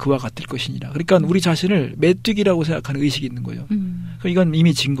보기에도 그와 같을 것이니라. 그러니까 우리 자신을 메뚜기라고 생각하는 의식이 있는 거예요. 그럼 이건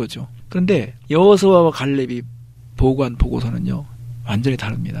이미 진 거죠. 그런데 여호수아와 갈렙이 보고한 보고서는요. 완전히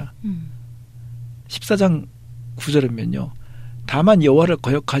다릅니다. 14장 9절에 보면요. 다만 여호와를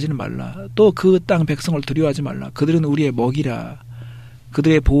거역하지는 말라. 또 그 땅 백성을 두려워하지 말라. 그들은 우리의 먹이라.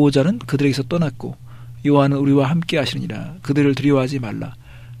 그들의 보호자는 그들에게서 떠났고 여호와는 우리와 함께 하시느니라. 그들을 두려워하지 말라.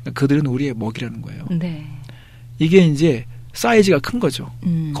 그들은 우리의 먹이라는 거예요. 네. 이게 이제 사이즈가 큰 거죠.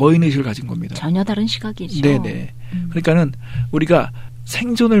 거인의식을 가진 겁니다. 전혀 다른 시각이죠. 네네. 그러니까는 우리가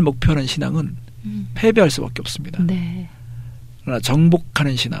생존을 목표하는 신앙은 패배할 수밖에 없습니다. 네. 그러나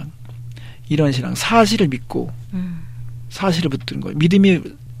정복하는 신앙, 이런 신앙, 사실을 믿고 사실을 붙드는 거, 믿음이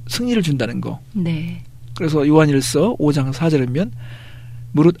승리를 준다는 거. 네. 그래서 요한일서 5장 4절에 보면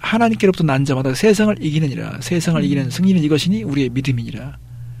무릇 하나님께로부터 난 자마다 세상을 이기느니라. 세상을 이기는 승리는 이것이니 우리의 믿음이니라.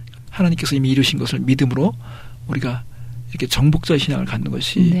 하나님께서 이미 이루신 것을 믿음으로 우리가 이렇게 정복자의 신앙을 갖는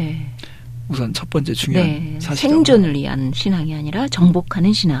것이 네. 우선 첫 번째 중요한 사실이라고. 생존을 위한 신앙이 아니라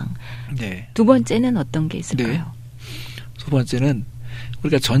정복하는 신앙. 네. 두 번째는 어떤 게 있을까요? 네. 두 번째는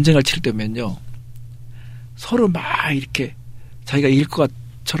우리가 전쟁을 칠 때면요. 서로 막 이렇게 자기가 이길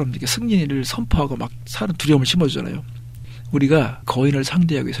것처럼 이렇게 승리를 선포하고 막 사는 두려움을 심어주잖아요. 우리가 거인을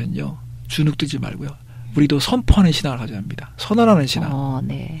상대하기 위해서는요. 주눅들지 말고요. 우리도 선포하는 신앙을 가져야 합니다. 선언하는 신앙.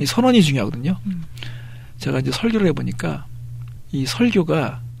 네. 이 선언이 중요하거든요. 제가 이제 설교를 해보니까 이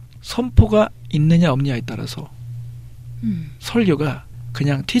설교가 선포가 있느냐 없느냐에 따라서 설교가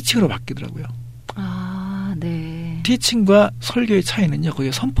그냥 티칭으로 바뀌더라고요. 아, 네. 티칭과 설교의 차이는요.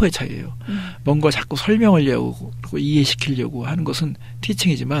 그게 선포의 차이예요. 뭔가 자꾸 설명하려고 그리고 이해시키려고 하는 것은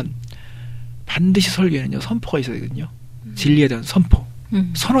티칭이지만 반드시 설교에는요. 선포가 있어야 되거든요. 진리에 대한 선포.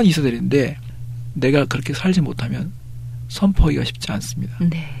 선언이 있어야 되는데 내가 그렇게 살지 못하면 선포하기가 쉽지 않습니다.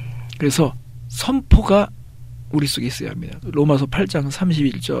 네. 그래서 선포가 우리 속에 있어야 합니다. 로마서 8장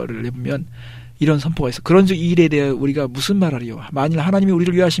 31절을 해보면 이런 선포가 있어. 그런즉 이 일에 대해 우리가 무슨 말하리요? 만일 하나님이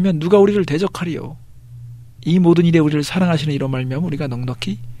우리를 위하시면 누가 우리를 대적하리요? 이 모든 일에 우리를 사랑하시는 이런 말이면 우리가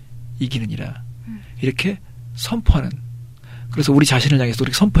넉넉히 이기느니라. 이렇게 선포하는. 그래서 우리 자신을 향해서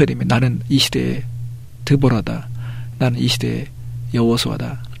우리가 선포해야 되면 나는 이 시대의 드보라다. 나는 이 시대의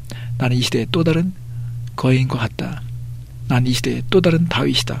여호수아다. 나는 이 시대의 또 다른 거인과 같다. 나는 이 시대의 또 다른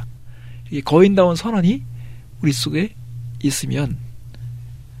다윗이다. 이 거인다운 선언이 우리 속에 있으면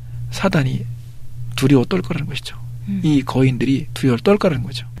사단이 두려워 떨 거라는 것이죠. 이 거인들이 두려워 떨 거라는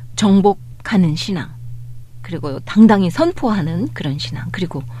거죠. 정복하는 신앙. 그리고 당당히 선포하는 그런 신앙.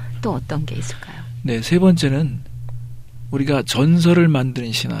 그리고 또 어떤 게 있을까요? 네, 세 번째는 우리가 전설을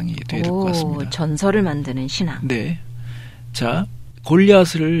만드는 신앙이 되어야 될 것 같습니다. 전설을 만드는 신앙. 네. 자,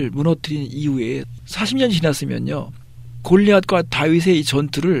 골리앗을 무너뜨린 이후에 40년 지났으면요. 골리앗과 다윗의 이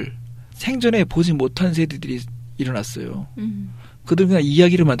전투를 생전에 보지 못한 세대들이 일어났어요. 그들은 그냥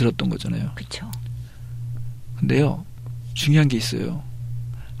이야기로만 들었던 거잖아요. 그렇죠. 근데요. 중요한 게 있어요.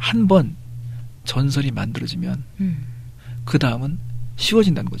 한 번 전설이 만들어지면 그 다음은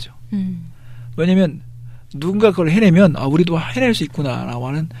쉬워진다는 거죠. 왜냐하면 누군가 그걸 해내면 우리도 해낼 수 있구나라고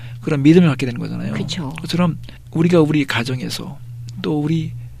하는 그런 믿음을 갖게 되는 거잖아요. 그렇죠. 그처럼 우리가 우리 가정에서 또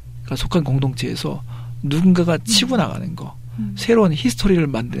우리가 속한 공동체에서 누군가가 치고 나가는 거, 새로운 히스토리를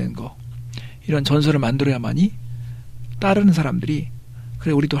만드는 거, 이런 전설을 만들어야만이 따르는 사람들이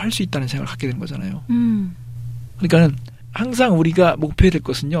그래 우리도 할 수 있다는 생각을 갖게 되는 거잖아요. 그러니까는 항상 우리가 목표해야 될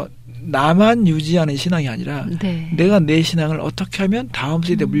것은요. 나만 유지하는 신앙이 아니라 네. 내가 내 신앙을 어떻게 하면 다음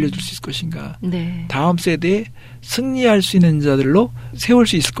세대에 물려줄 수 있을 것인가. 네. 다음 세대에 승리할 수 있는 자들로 세울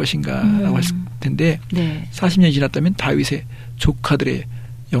수 있을 것인가 라고 했을 텐데 네. 40년이 지났다면 다윗의 조카들의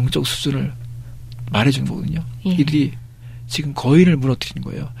영적 수준을 말해주는 거거든요. 예. 이들이 지금 거인을 무너뜨리는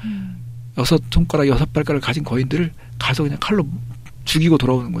거예요. 6손가락 6발가락을 가진 거인들을 가서 그냥 칼로 죽이고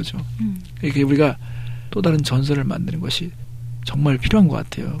돌아오는 거죠. 이렇게 우리가 또 다른 전설을 만드는 것이 정말 필요한 것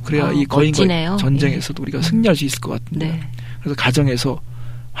같아요. 그래야 이 거인과 전쟁에서도 우리가 승리할 수 있을 것 같은데. 네. 그래서 가정에서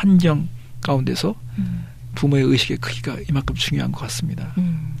환경 가운데서 부모의 의식의 크기가 이만큼 중요한 것 같습니다.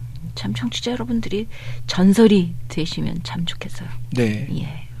 참 청취자 여러분들이 전설이 되시면 참 좋겠어요. 네.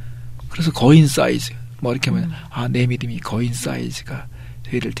 예. 그래서 거인 사이즈 뭐 이렇게 하면 내 믿음이 거인 사이즈가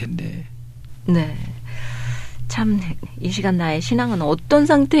돼야 될 텐데. 네. 참 이 시간 나의 신앙은 어떤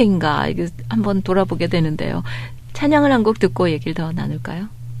상태인가 이거 한번 돌아보게 되는데요. 찬양을 한 곡 듣고 얘기를 더 나눌까요?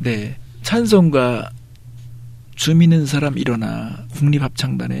 네. 찬송가 줌 있는 사람 일어나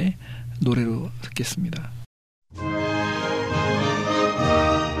국립합창단의 노래로 듣겠습니다.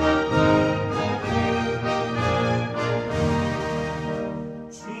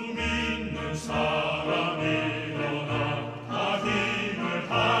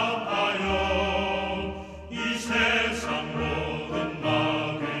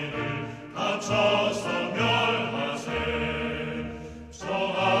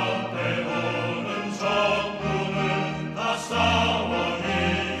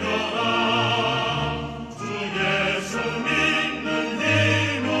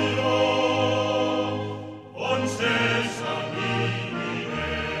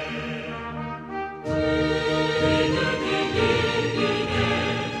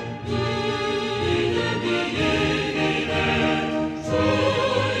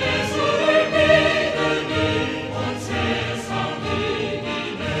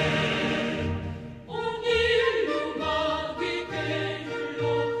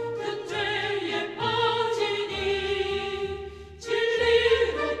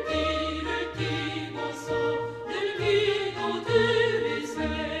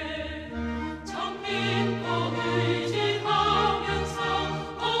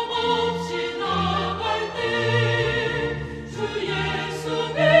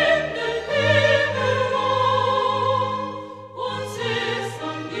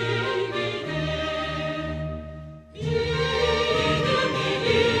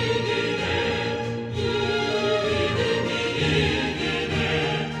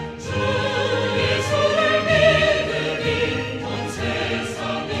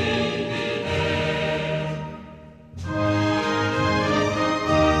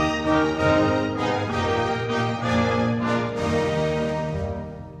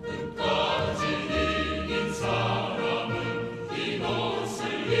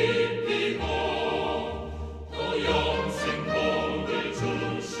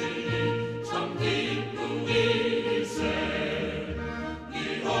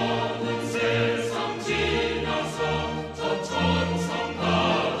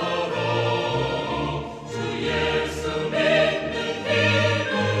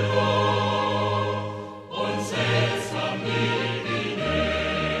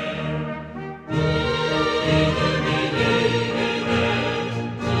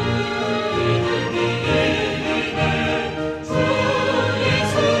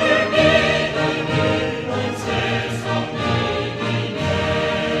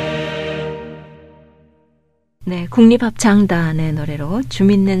 네, 국립합창단의 노래로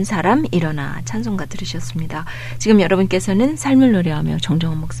줌 있는 사람 일어나 찬송가 들으셨습니다. 지금 여러분께서는 삶을 노래하며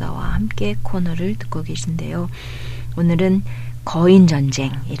정정원 목사와 함께 코너를 듣고 계신데요. 오늘은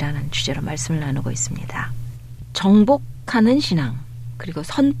거인전쟁이라는 주제로 말씀을 나누고 있습니다. 정복하는 신앙, 그리고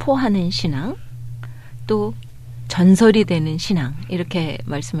선포하는 신앙, 또 전설이 되는 신앙, 이렇게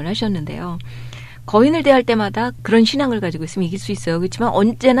말씀을 하셨는데요. 거인을 대할 때마다 그런 신앙을 가지고 있으면 이길 수 있어요. 그렇지만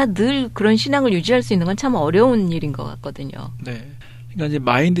언제나 늘 그런 신앙을 유지할 수 있는 건 참 어려운 일인 것 같거든요. 네. 그러니까 이제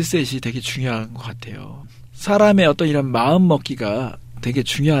마인드셋이 되게 중요한 것 같아요. 사람의 어떤 이런 마음 먹기가 되게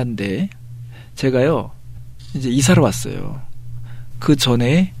중요한데, 제가요, 이제 이사를 왔어요. 그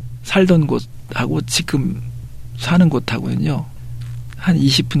전에 살던 곳하고 지금 사는 곳하고는요, 한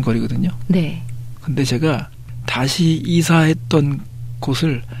 20분 거리거든요. 네. 근데 제가 다시 이사했던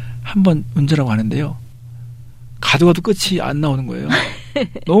곳을 한번 운전하고 가는데요. 가도 끝이 안 나오는 거예요.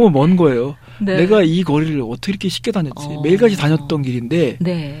 너무 먼 거예요. 네. 내가 이 거리를 어떻게 이렇게 쉽게 다녔지. 매일같이 다녔던 길인데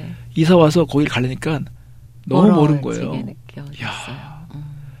네. 이사 와서 거기를 가려니까 너무 멀은 거예요. 느껴졌어요.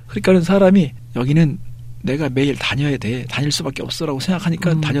 그러니까 사람이 여기는 내가 매일 다녀야 돼. 다닐 수밖에 없어라고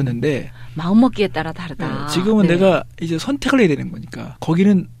생각하니까 다녔는데 마음먹기에 따라 다르다. 네, 지금은 네. 내가 이제 선택을 해야 되는 거니까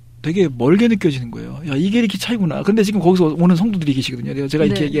거기는 되게 멀게 느껴지는 거예요. 야, 이게 이렇게 차이구나. 근데 지금 거기서 오는 성도들이 계시거든요. 제가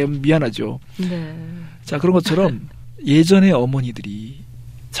이렇게 네. 얘기하면 미안하죠. 네. 자, 그런 것처럼 예전에 어머니들이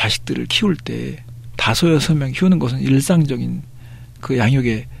자식들을 키울 때 5, 6명 키우는 것은 일상적인 그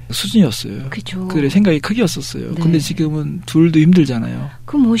양육의 수준이었어요. 그죠. 그들의 생각이 크기였었어요. 네. 근데 지금은 둘도 힘들잖아요.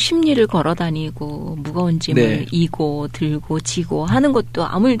 그 뭐 심리를 걸어 다니고 무거운 짐을 네. 이고 들고 지고 하는 것도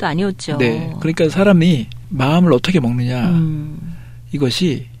아무 일도 아니었죠. 네. 그러니까 사람이 마음을 어떻게 먹느냐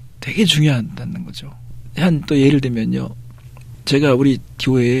이것이 되게 중요하다는 거죠. 한 또 예를 들면요. 제가 우리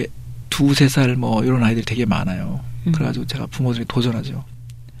교회에 2, 3살 뭐 이런 아이들이 되게 많아요. 그래가지고 제가 부모들이 도전하죠.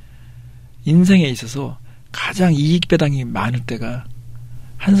 인생에 있어서 가장 이익 배당이 많을 때가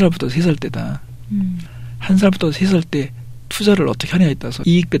 1살부터 3살 때다. 1살부터 3살 때 투자를 어떻게 하냐에 따라서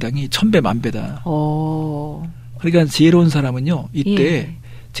이익 배당이 1000배, 1000배다. 그러니까 지혜로운 사람은요. 이때 예.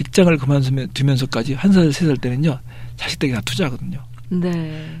 직장을 그만두면서까지 1살, 3살 때는요. 자식들에게 다 투자하거든요.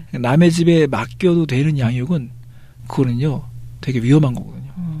 네. 남의 집에 맡겨도 되는 양육은 그거는요 되게 위험한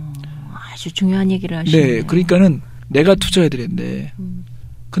거거든요. 아주 중요한 얘기를 하시네요. 네, 그러니까는 내가 투자해야 되는데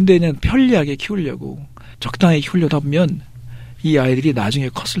근데 그냥 편리하게 키우려고 적당히 키우려다 보면 이 아이들이 나중에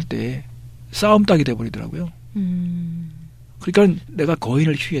컸을 때 싸움 딱이 돼버리더라고요. 그러니까 내가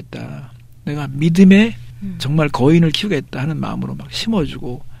거인을 키우겠다. 내가 믿음에 정말 거인을 키우겠다 하는 마음으로 막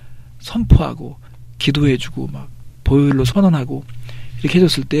심어주고 선포하고 기도해주고 막 보혈로 선언하고 이렇게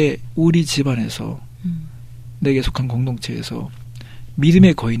해줬을 때 우리 집안에서 내게 속한 공동체에서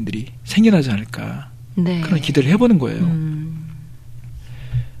믿음의 거인들이 생겨나지 않을까 네. 그런 기대를 해보는 거예요.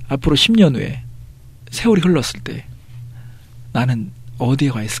 앞으로 10년 후에 세월이 흘렀을 때 나는 어디에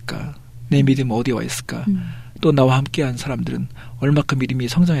와 있을까? 내 믿음은 어디에 와 있을까? 또 나와 함께한 사람들은 얼마큼 믿음이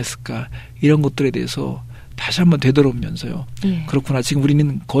성장했을까? 이런 것들에 대해서 다시 한번 되돌아보면서요. 예. 그렇구나. 지금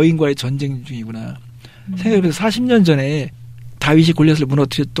우리는 거인과의 전쟁 중이구나. 생각해보세요. 40년 전에 다윗이 골리앗을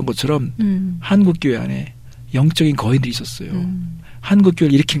무너뜨렸던 것처럼 한국교회 안에 영적인 거인들이 있었어요.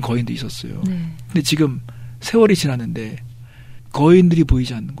 한국교회를 일으킨 거인들이 있었어요. 네. 근데 지금 세월이 지났는데 거인들이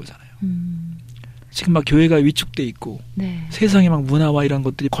보이지 않는 거잖아요. 지금 막 교회가 위축돼 있고 네. 세상에 막 문화와 이런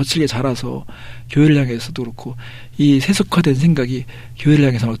것들이 거칠게 자라서 교회를 향해서도 그렇고 이 세속화된 생각이 교회를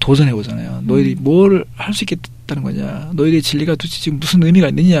향해서 막 도전해 오잖아요. 너희들이 뭘 할 수 있겠다는 거냐. 너희들의 진리가 도대체 지금 무슨 의미가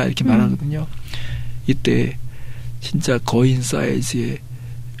있느냐 이렇게 말하거든요. 이때 진짜 거인 사이즈의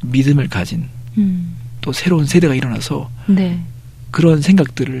믿음을 가진 또 새로운 세대가 일어나서 네. 그런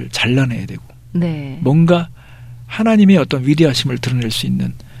생각들을 잘라내야 되고 네. 뭔가 하나님의 어떤 위대하심을 드러낼 수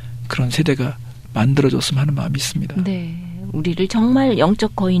있는 그런 세대가 만들어졌으면 하는 마음이 있습니다. 네. 우리를 정말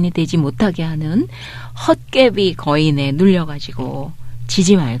영적 거인이 되지 못하게 하는 헛개비 거인에 눌려가지고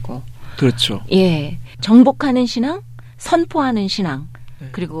지지 말고. 그렇죠. 예. 정복하는 신앙, 선포하는 신앙, 네.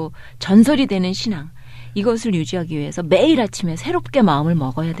 그리고 전설이 되는 신앙. 이것을 유지하기 위해서 매일 아침에 새롭게 마음을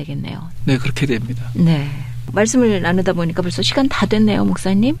먹어야 되겠네요. 네, 그렇게 됩니다. 네. 말씀을 나누다 보니까 벌써 시간 다 됐네요,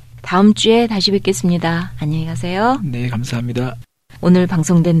 목사님. 다음 주에 다시 뵙겠습니다. 안녕히 가세요. 네, 감사합니다. 오늘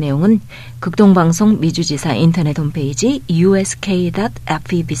방송된 내용은 극동방송 미주지사 인터넷 홈페이지 usk.febc.net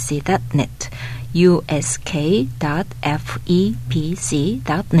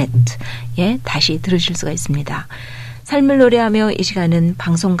usk.febc.net에 다시 들으실 수가 있습니다. 삶을 노래하며 이 시간은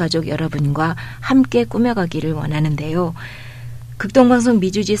방송가족 여러분과 함께 꾸며가기를 원하는데요. 극동방송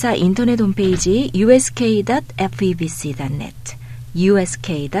미주지사 인터넷 홈페이지 usk.febc.net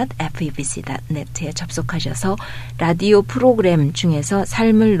usk.febc.net에 접속하셔서 라디오 프로그램 중에서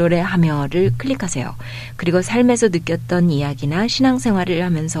삶을 노래하며를 클릭하세요. 그리고 삶에서 느꼈던 이야기나 신앙생활을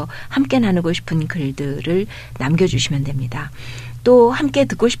하면서 함께 나누고 싶은 글들을 남겨주시면 됩니다. 또 함께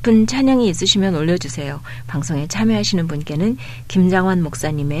듣고 싶은 찬양이 있으시면 올려주세요. 방송에 참여하시는 분께는 김장환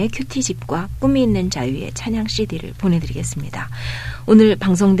목사님의 큐티집과 꿈이 있는 자유의 찬양 CD를 보내드리겠습니다. 오늘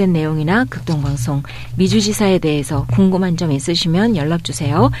방송된 내용이나 극동방송 미주지사에 대해서 궁금한 점 있으시면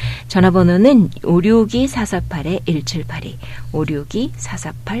연락주세요. 전화번호는 562-448-1782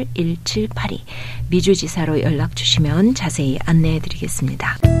 562-448-1782 미주지사로 연락주시면 자세히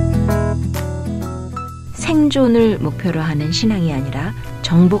안내해드리겠습니다. 생존을 목표로 하는 신앙이 아니라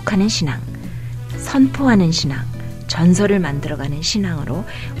정복하는 신앙, 선포하는 신앙, 전설을 만들어가는 신앙으로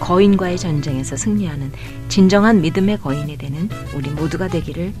거인과의 전쟁에서 승리하는 진정한 믿음의 거인이 되는 우리 모두가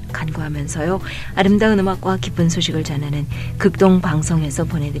되기를 간구하면서요. 아름다운 음악과 기쁜 소식을 전하는 극동방송에서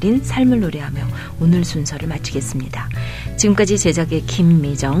보내드린 삶을 노래하며 오늘 순서를 마치겠습니다. 지금까지 제작의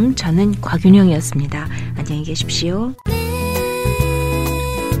김미정, 저는 곽윤영이었습니다. 안녕히 계십시오.